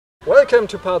Welcome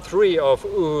to part 3 of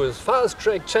U's fast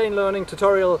track chain learning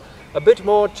tutorial. A bit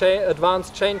more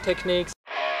advanced chain techniques.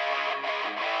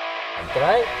 3,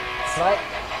 2,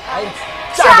 1,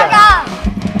 Jugger!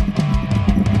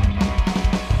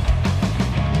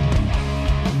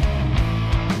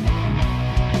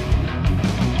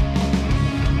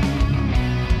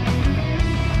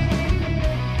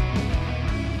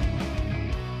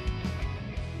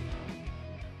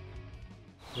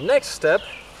 Next step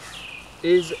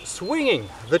is swinging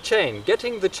the chain,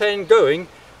 getting the chain going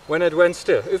when it went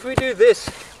still. If we do this,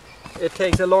 it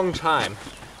takes a long time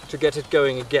to get it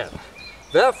going again.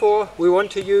 Therefore, we want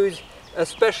to use a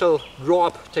special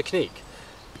drop technique.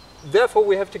 Therefore,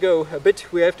 we have to go a bit,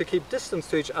 we have to keep distance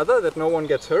to each other, that no one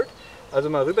gets hurt. Also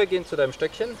mal rübergehen zu deinem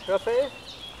Stöckchen, Raphael,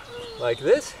 like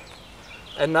this.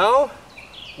 And now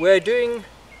we're doing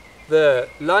the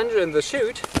lunge and the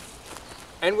shoot,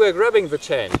 and we're grabbing the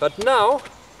chain. But now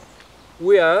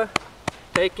we are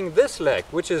taking this leg,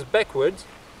 which is backwards,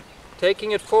 taking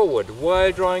it forward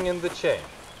while drawing in the chain,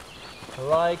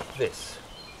 like this,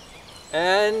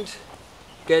 and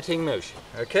getting motion.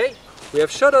 Okay, we have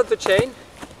shot out the chain,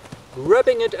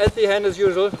 grabbing it at the hand as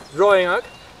usual, drawing up,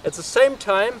 at the same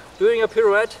time doing a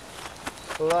pirouette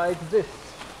like this,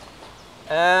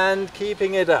 and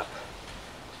keeping it up.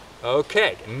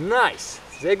 Okay, nice,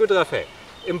 sehr gut, Raphael.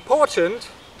 Important,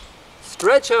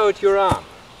 stretch out your arm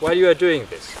while you are doing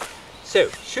this. So,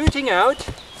 shooting out,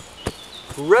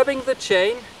 grabbing the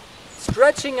chain,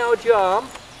 stretching out your arm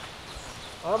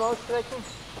ausstrecken,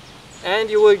 and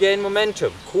you will gain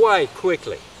momentum quite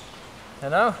quickly.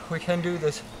 And now we can do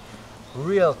this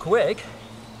real quick,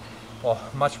 or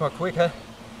much more quicker.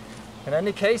 In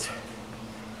any case,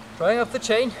 drawing up the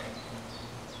chain,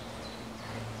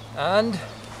 and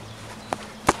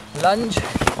lunge,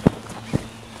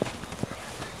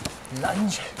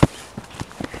 lunge,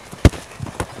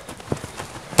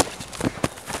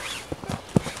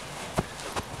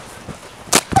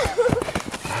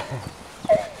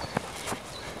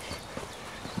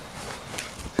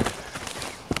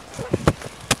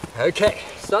 okay,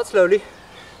 start slowly,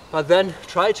 but then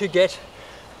try to get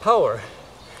power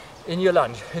in your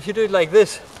lunge. If you do it like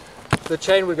this, the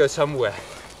chain will go somewhere.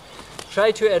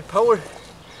 Try to add power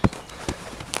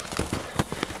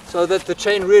so that the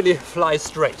chain really flies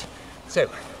straight. So,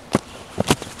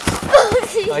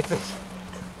 like this.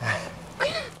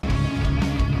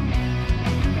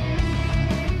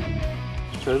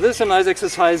 So this is a nice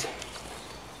exercise.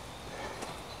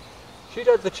 Shoot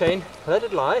out the chain, let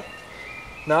it lie.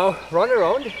 Now run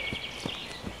around,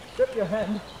 grip your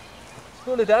hand,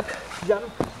 pull it up, jump,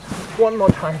 one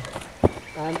more time,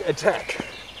 and attack.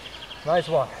 Nice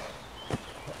one.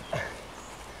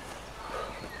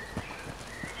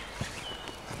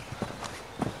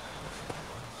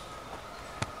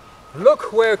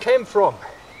 Look where it came from.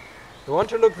 You want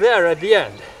to look there at the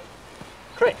end.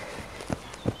 Great.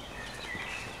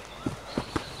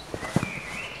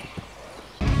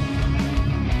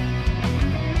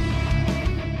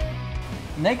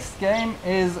 Next game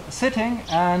is sitting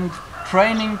and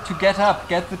training to get up,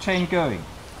 get the chain going.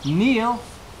 Kneel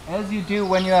as you do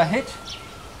when you are hit.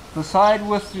 The side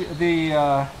with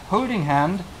the holding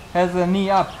hand has the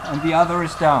knee up and the other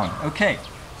is down. Okay,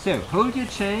 so hold your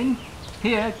chain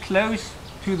here close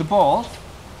to the ball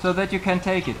so that you can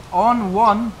take it. On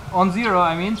 0,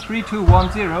 I mean 3, 2,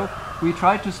 1, 0, we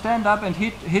try to stand up and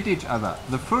hit each other.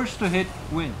 The first to hit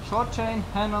wins. Short chain,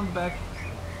 hand on the back,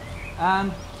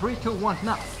 and 3, 2, 1,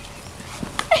 now.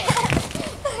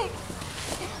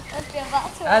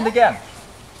 And again.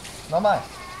 Nochmal.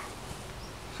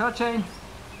 Short chain,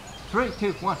 3,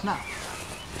 2, 1, now.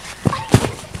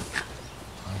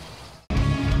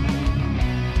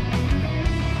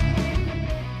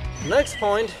 Next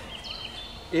point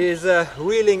is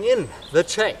reeling in the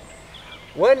chain.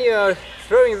 When you are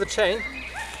throwing the chain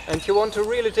and you want to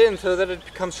reel it in so that it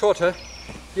becomes shorter,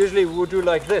 usually we would do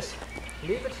like this.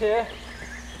 Leave it here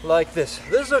like this.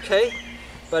 This is okay,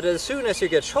 but as soon as you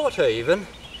get shorter even,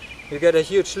 you get a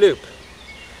huge loop.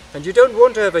 And you don't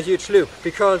want to have a huge loop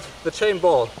because the chain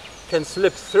ball can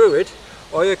slip through it,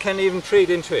 or you can even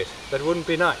treat into it. That wouldn't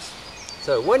be nice.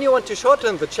 So when you want to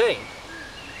shorten the chain,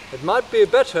 it might be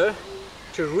better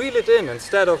to reel it in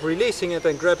instead of releasing it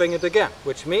and grabbing it again,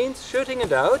 which means shooting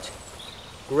it out,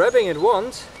 grabbing it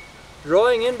once,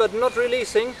 drawing in but not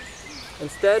releasing,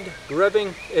 instead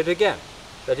grabbing it again,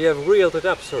 that you have reeled it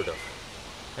up sort of,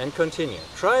 and continue.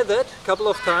 Try that a couple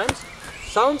of times.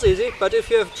 Sounds easy, but if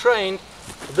you have trained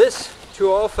this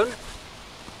too often,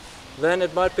 then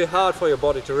it might be hard for your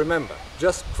body to remember.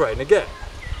 Just train again.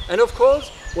 And of course,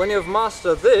 when you have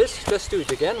mastered this, just do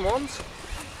it again once.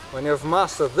 When you have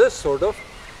mastered this sort of,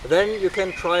 then you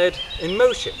can try it in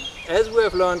motion, as we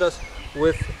have learned us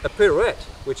with a pirouette,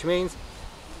 which means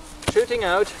shooting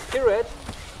out, pirouette,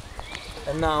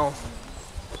 and now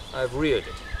I've reeled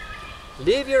it.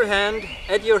 Leave your hand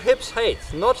at your hip's height,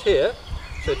 not here,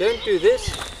 so don't do this.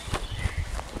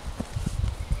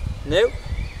 No,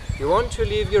 you want to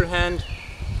leave your hand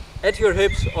at your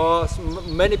hips, or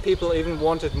many people even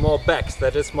want it more back,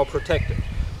 that is more protected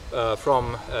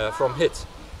from hits.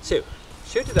 So,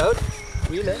 shoot it out,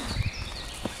 reel in.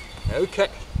 Okay,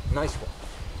 nice one.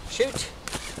 Shoot,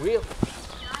 reel,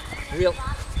 reel,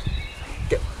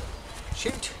 go.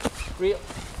 Shoot, reel,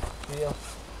 reel,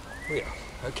 reel.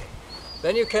 Okay.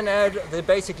 Then you can add the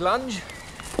basic lunge.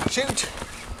 Shoot,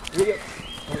 reel,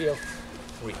 reel,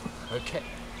 reel. Okay.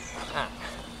 And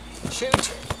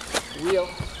shoot, reel,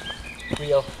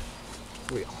 reel,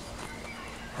 reel.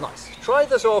 Nice. Try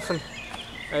this often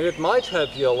and it might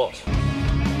help you a lot.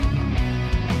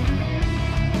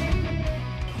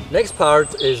 Next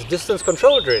part is distance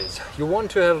control drills. You want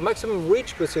to have maximum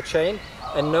reach with your chain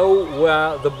and know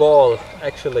where the ball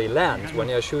actually lands when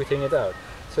you're shooting it out.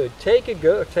 So take a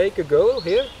goal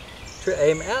here to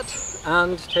aim at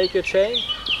and take your chain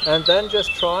and then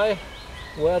just try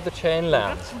where the chain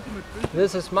lands.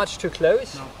 This is much too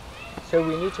close, so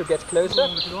we need to get closer.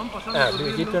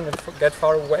 We need to get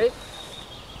far away.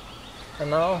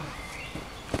 And now,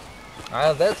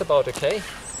 that's about okay.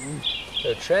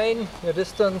 So chain your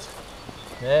distance.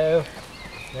 No,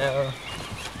 no.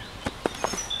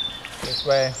 This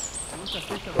way.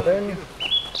 Go in,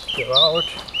 go out.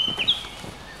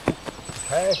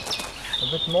 Okay, a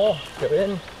bit more. Go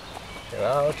in, go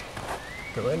out,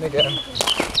 go in again.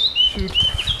 Shoot.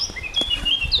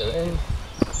 Go in,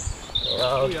 go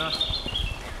out.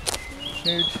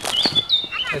 Shoot.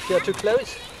 If you're too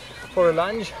close for a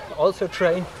lunge, also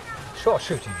train short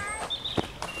shooting.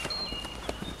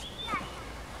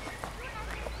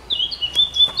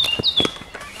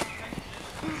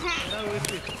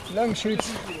 Long shoots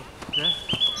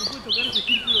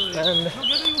and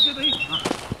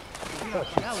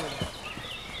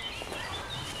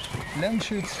long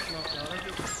shoots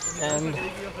and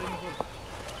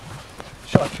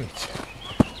short shoots.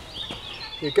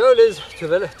 Your goal is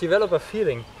to develop a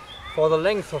feeling for the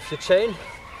length of your chain,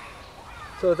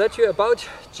 so that you about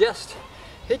just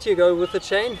hit your goal with the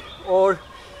chain, or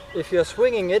if you're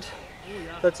swinging it,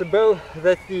 that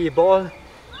the ball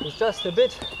is just a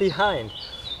bit behind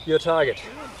your target.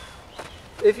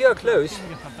 If you are close,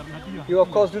 you of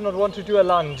course do not want to do a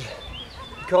lunge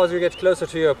because you get closer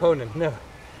to your opponent. No,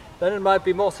 then it might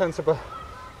be more sensible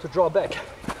to draw back,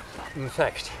 in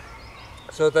fact,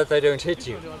 so that they don't hit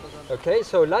you. Okay,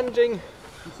 so lunging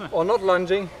or not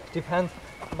lunging depends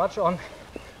much on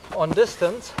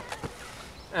distance,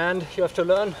 and you have to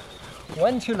learn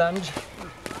when to lunge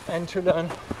and to learn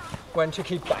when to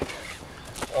keep back,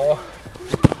 or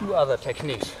do other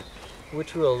techniques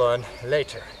which we will learn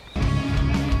later.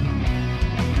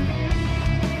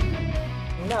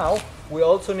 Now we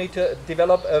also need to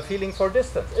develop a feeling for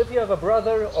distance. If you have a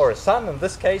brother or a son in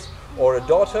this case, or a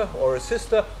daughter or a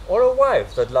sister or a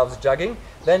wife that loves jugging,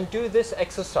 then do this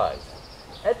exercise.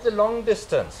 At the long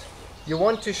distance you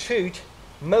want to shoot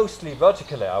mostly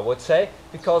vertically, I would say,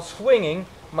 because swinging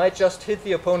might just hit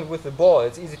the opponent with the ball,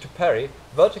 it's easy to parry.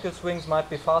 Vertical swings might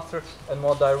be faster and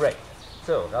more direct.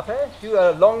 So, Raphael, do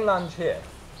a long lunge here.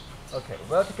 Okay,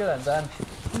 vertical and then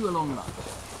do a long lunge.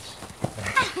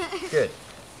 Good.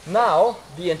 Now,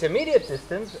 the intermediate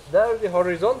distance, there the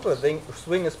horizontal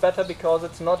swing is better because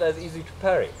it's not as easy to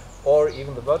parry, or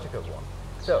even the vertical one.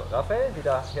 So, Raphael,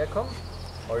 wieder herkommen.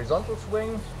 Horizontal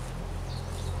swing.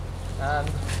 And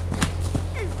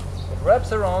it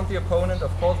wraps around the opponent,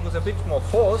 of course, with a bit more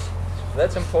force.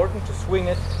 That's important to swing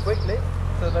it quickly,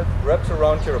 so that it wraps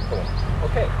around your opponent.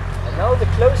 Okay, and now the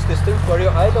close distance, where you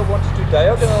either want to do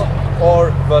diagonal or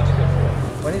vertical.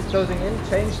 When he's closing in,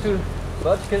 change to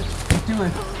vertical,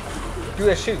 do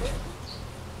a shoot.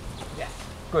 Yeah,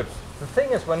 good. The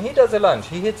thing is, when he does a lunge,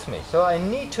 he hits me, so I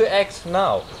need to act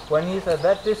now when he's at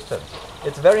that distance.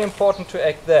 It's very important to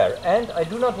act there, and I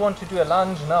do not want to do a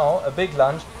lunge now, a big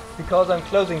lunge, because I'm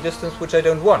closing distance which I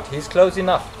don't want. He's close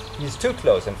enough. He's too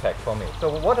close, in fact, for me. So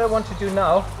what I want to do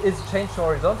now is change to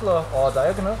horizontal or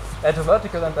diagonal, to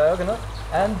vertical and diagonal,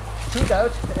 and shoot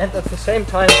out, and at the same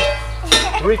time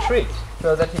retreat,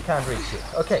 so that he can't reach you.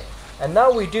 Okay, and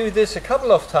now we do this a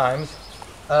couple of times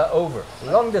over.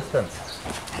 Long distance.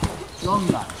 Long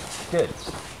lunge. Good.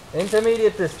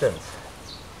 Intermediate distance.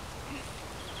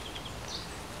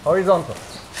 Horizontal.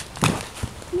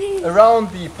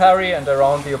 Around the parry and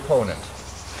around the opponent.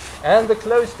 And the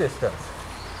close distance.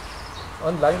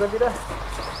 Und langsam wieder.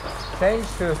 change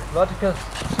to vertical,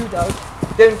 shoot out,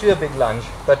 don't do a big lunge,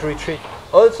 but retreat.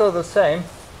 Also the same,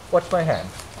 watch my hand.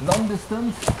 Long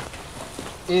distance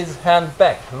is hand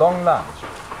back, long lunge.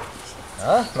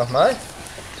 Nochmal.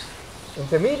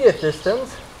 Intermediate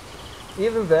distance,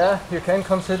 even there you can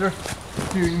consider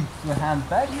doing the hand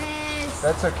back. Yes.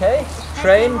 That's okay.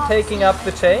 Train taking up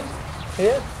the chain.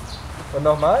 Here. Und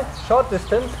nochmal. Short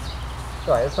distance.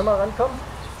 So, jetzt nochmal rankommen.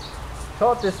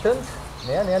 Short distance.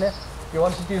 Näher. You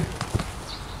want to do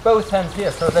both hands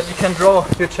here so that you can draw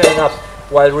your chain up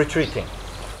while retreating.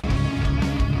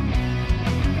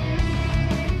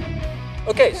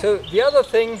 Okay, so the other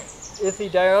thing is the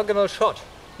diagonal shot.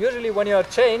 Usually when you're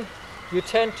chained, you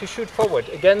tend to shoot forward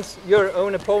against your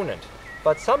own opponent.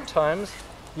 But sometimes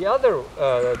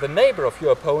the neighbor of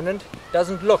your opponent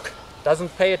doesn't look,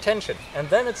 doesn't pay attention. And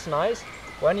then it's nice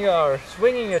when you are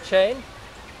swinging your chain,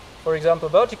 for example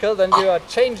vertical, then you are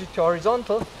changing to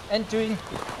horizontal and doing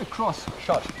a cross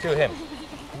shot to him.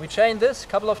 We chain this a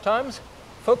couple of times,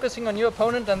 focusing on your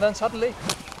opponent, and then suddenly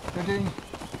you're doing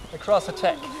a cross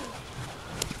attack.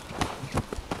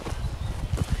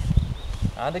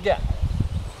 And again.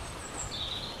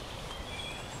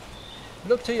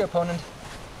 Look to your opponent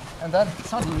and then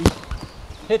suddenly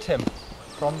hit him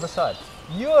from the side.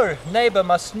 Your neighbor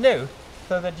must know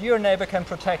so that your neighbor can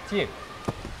protect you.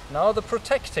 Now the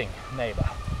protecting neighbor.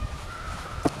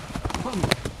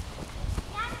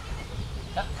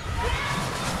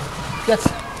 Yes,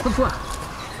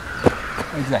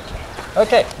 exactly.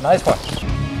 Okay, nice one.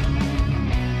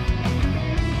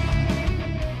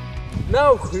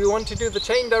 Now we want to do the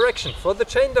chain direction. For the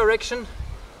chain direction,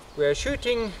 we are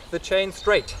shooting the chain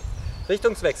straight.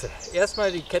 Richtungswechsel.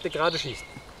 Erstmal die Kette gerade schießen.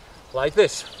 Like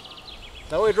this.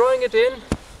 Now we're drawing it in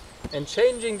and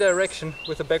changing direction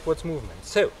with a backwards movement.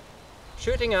 So,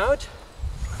 shooting out,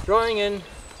 drawing in,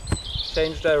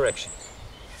 change direction.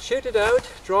 Shoot it out,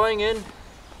 drawing in,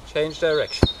 change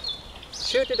direction.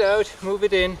 Shoot it out, move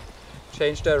it in,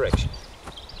 change direction.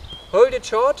 Hold it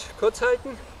short, kurz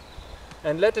halten,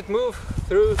 and let it move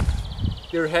through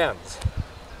your hands.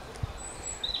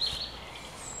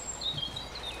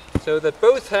 So that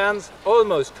both hands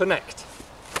almost connect.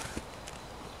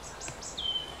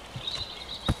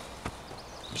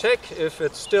 Check if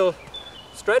it's still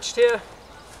stretched here.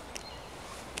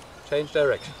 Change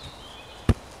direction.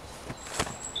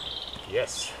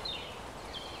 Yes.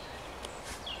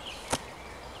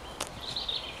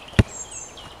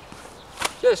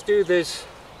 Just do this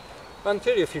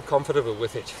until you feel comfortable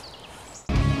with it.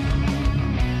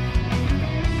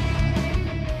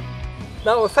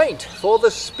 Now a feint for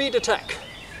the speed attack.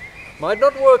 Might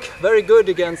not work very good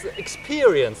against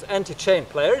experienced anti-chain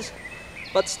players,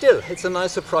 but still it's a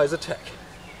nice surprise attack.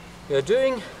 You're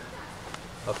doing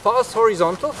a fast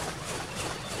horizontal,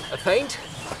 a feint,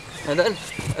 and then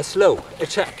a slow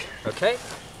attack. Okay?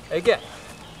 Again.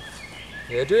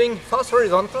 You're doing fast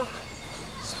horizontal,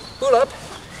 pull up,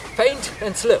 feint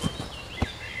and slow.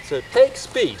 So take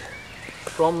speed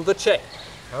from the chain.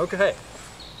 Okay.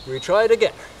 We try it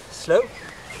again. Slow,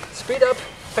 speed up,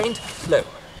 feint, slow.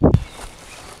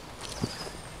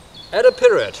 Add a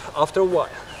pirouette after a while.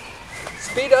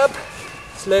 Speed up,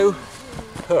 slow,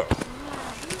 curl.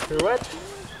 Pirouette.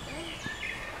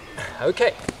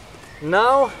 Okay.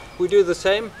 Now we do the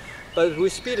same, but we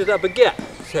speed it up again.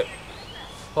 So,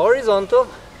 horizontal,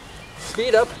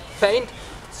 speed up, feint,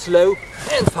 slow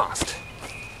and fast.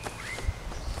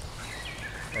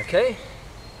 Okay.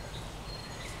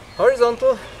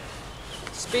 Horizontal,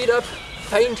 speed up,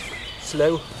 feint,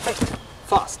 slow, feint,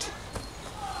 fast.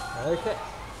 Okay.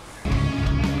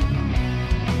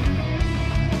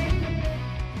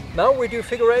 Now we do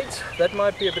figure eights. That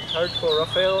might be a bit hard for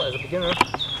Raphael as a beginner,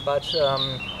 but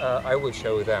I will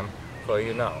show them for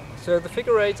you now. So the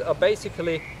figure eights are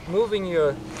basically moving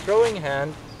your throwing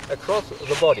hand across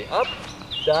the body. Up,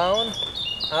 down,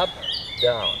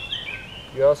 down.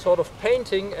 You are sort of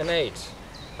painting an 8,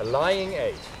 a lying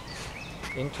 8,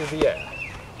 into the air.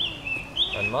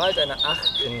 Man malt eine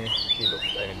 8 in die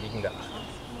Luft, eine liegende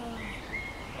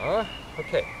 8.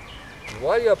 Okay. And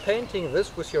while you're painting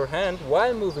this with your hand,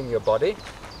 while moving your body,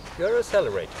 you're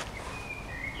accelerating.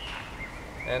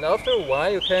 And after a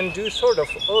while you can do sort of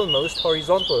almost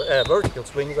vertical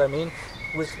swings, I mean,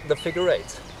 with the figure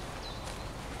eights.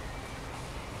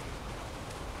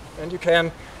 And you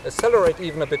can accelerate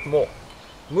even a bit more.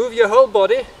 Move your whole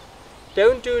body.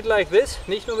 Don't do it like this,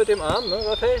 nicht nur mit dem Arm, ne,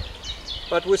 Raphael?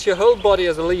 But with your whole body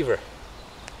as a lever.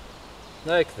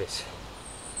 Like this.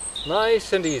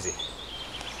 Nice and easy.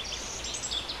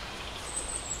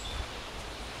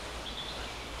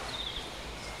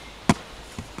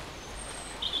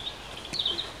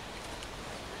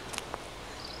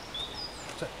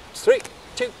 3,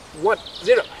 2, 1,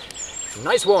 0.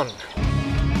 Nice one.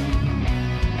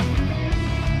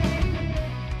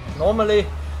 Normally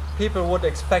people would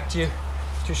expect you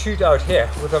to shoot out here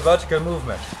with a vertical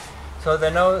movement. So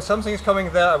they know something's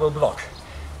coming there, I will block.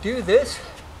 Do this.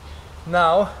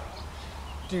 Now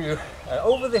do an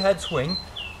over the head swing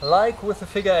like with the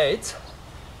figure eights.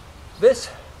 This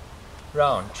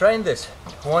round. Train this.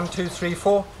 1, 2, 3,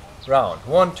 4. Round.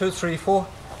 1, 2, 3, 4.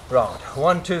 Round.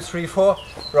 1, 2, 3, 4.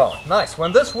 Round. Nice.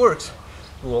 When this works,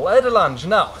 we will add a lunge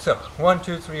now. So 1,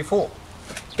 2, 3, 4.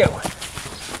 Go.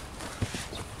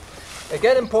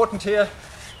 Again, important here,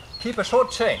 keep a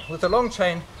short chain. With a long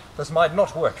chain, this might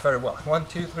not work very well. 1,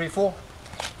 2, 3, 4.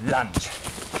 Lunge.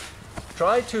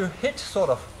 Try to hit sort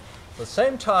of the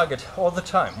same target all the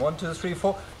time. 1, 2, 3,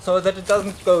 4. So that it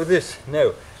doesn't go this.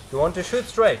 No. You want to shoot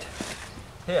straight.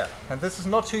 Here. And this is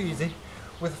not too easy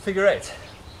with a figure eight.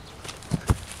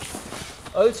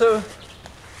 Also,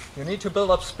 you need to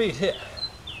build up speed here.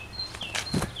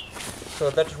 So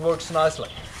that it works nicely.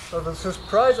 So the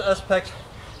surprise aspect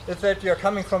is that you're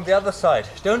coming from the other side.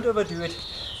 Don't overdo it.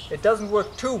 It doesn't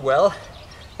work too well,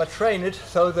 but train it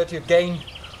so that you gain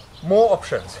more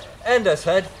options. And as I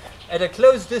said, at a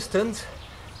close distance,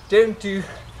 don't do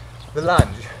the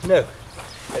lunge. No.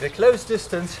 At a close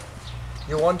distance,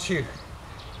 you want to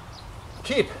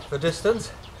keep the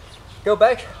distance. Go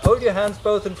back, hold your hands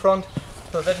both in front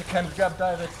so that you can jump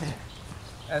directly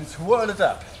and swirl it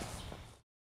up.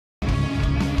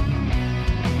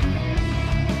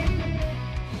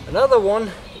 Another one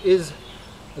is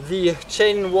the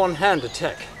chain one hand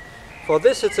attack. For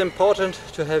this it's important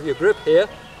to have your grip here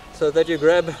so that you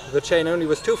grab the chain only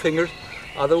with 2 fingers,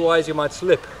 otherwise you might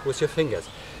slip with your fingers.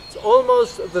 It's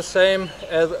almost the same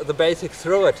as the basic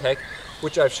throw attack,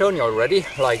 which I've shown you already,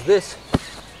 like this.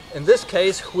 In this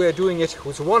case we're doing it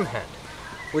with one hand,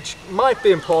 which might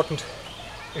be important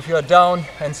if you're down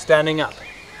and standing up.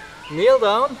 Kneel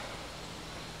down,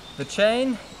 the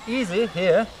chain easy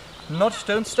here.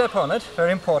 Don't step on it,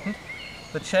 very important.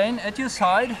 The chain at your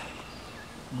side,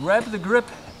 grab the grip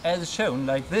as shown,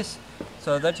 like this,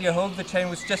 so that you hold the chain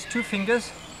with just 2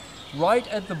 fingers, right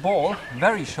at the ball,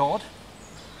 very short.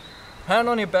 Hand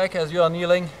on your back as you are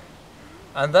kneeling,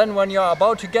 and then when you are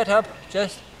about to get up,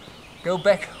 just go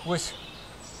back with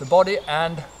the body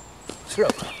and throw.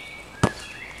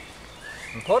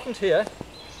 Important here,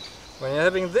 when you're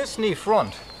having this knee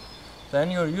front, then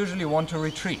you usually want to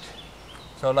retreat.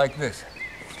 So like this.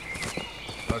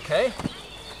 Okay,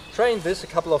 train this a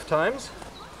couple of times.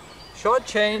 Short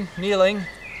chain, kneeling,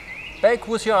 back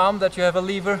with your arm that you have a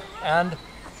lever, and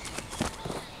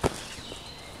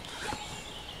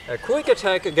a quick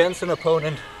attack against an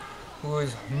opponent who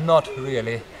is not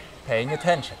really paying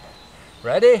attention.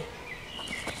 Ready?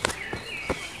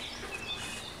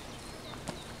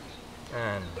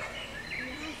 And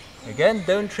again,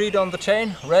 don't treat on the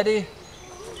chain. Ready?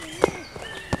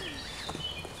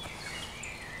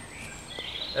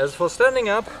 As for standing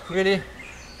up, really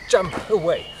jump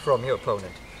away from your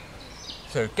opponent.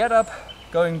 So get up,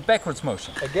 going backwards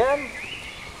motion. Again,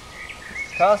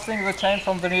 casting the chain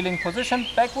from the kneeling position,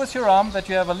 back with your arm that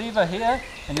you have a lever here,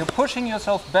 and you're pushing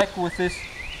yourself back with this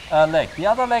leg. The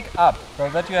other leg up, so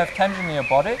that you have tension in your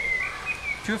body.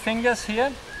 2 fingers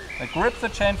here, that grip the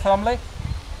chain firmly,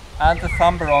 and the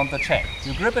thumb around the chain.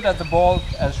 You grip it at the ball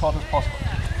as short as possible,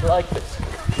 like this.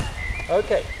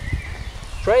 Okay.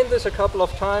 Train this a couple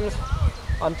of times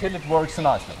until it works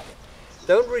nicely.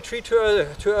 Don't retreat too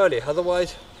early,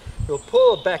 otherwise you'll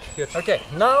pull back your... Okay,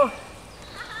 now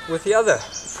with the other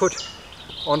foot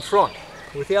on front,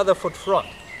 with the other foot front,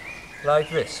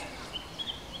 like this.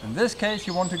 In this case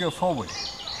you want to go forward,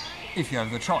 if you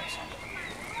have the choice.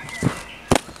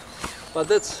 But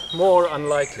that's more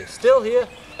unlikely. Still here,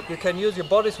 you can use your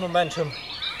body's momentum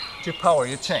to power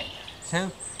your chain.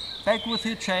 So, back with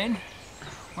your chain.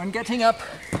 When getting up,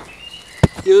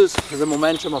 use the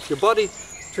momentum of your body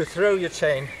to throw your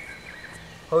chain,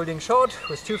 holding short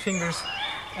with 2 fingers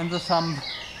and the thumb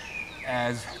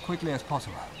as quickly as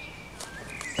possible.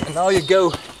 And now you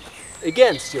go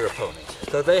against your opponent.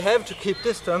 So they have to keep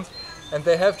distance and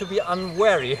they have to be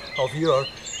unwary of your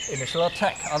initial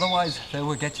attack. Otherwise, they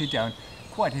will get you down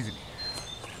quite easily.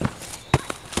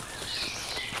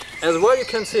 As well, you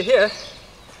can see here,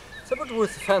 it's about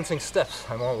with fencing steps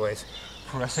I'm always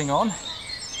pressing on.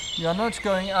 You are not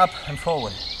going up and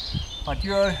forward, but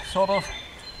you are sort of,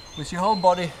 with your whole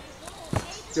body,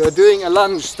 you are doing a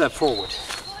lunge step forward.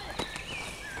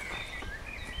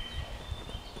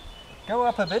 Go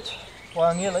up a bit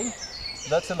while kneeling,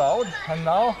 that's allowed, and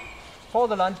now for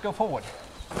the lunge go forward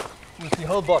with the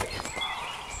whole body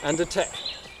and attack.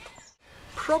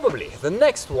 probably the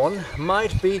next one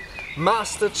might be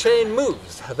master chain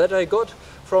moves that I got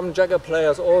from Jugger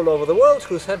players all over the world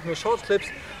who sent me short clips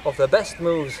of the best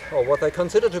moves, or what they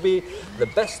consider to be the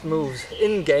best moves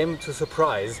in game to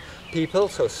surprise people,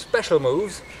 so special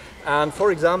moves. And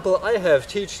for example, I've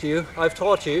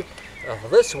taught you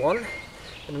this one,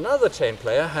 and another chain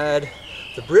player had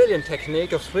the brilliant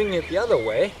technique of swinging it the other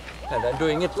way and then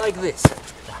doing it like this.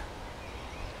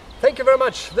 Thank you very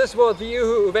much. This was the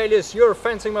Juhu Uvelius, your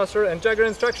fencing master and jugger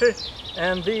instructor,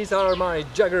 and these are my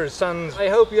jugger sons. I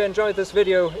hope you enjoyed this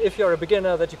video. If you're a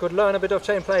beginner, that you could learn a bit of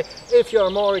chain play. If you're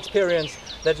more experienced,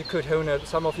 that you could hone out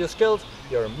some of your skills.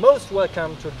 You're most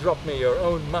welcome to drop me your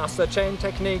own master chain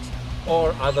techniques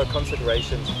or other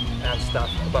considerations and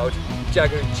stuff about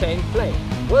jugger chain play.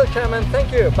 Welcome and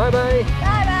thank you. Bye bye.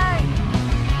 Bye bye.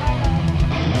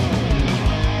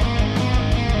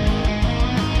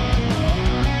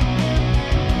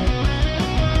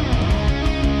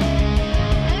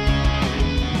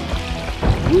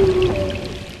 Woo!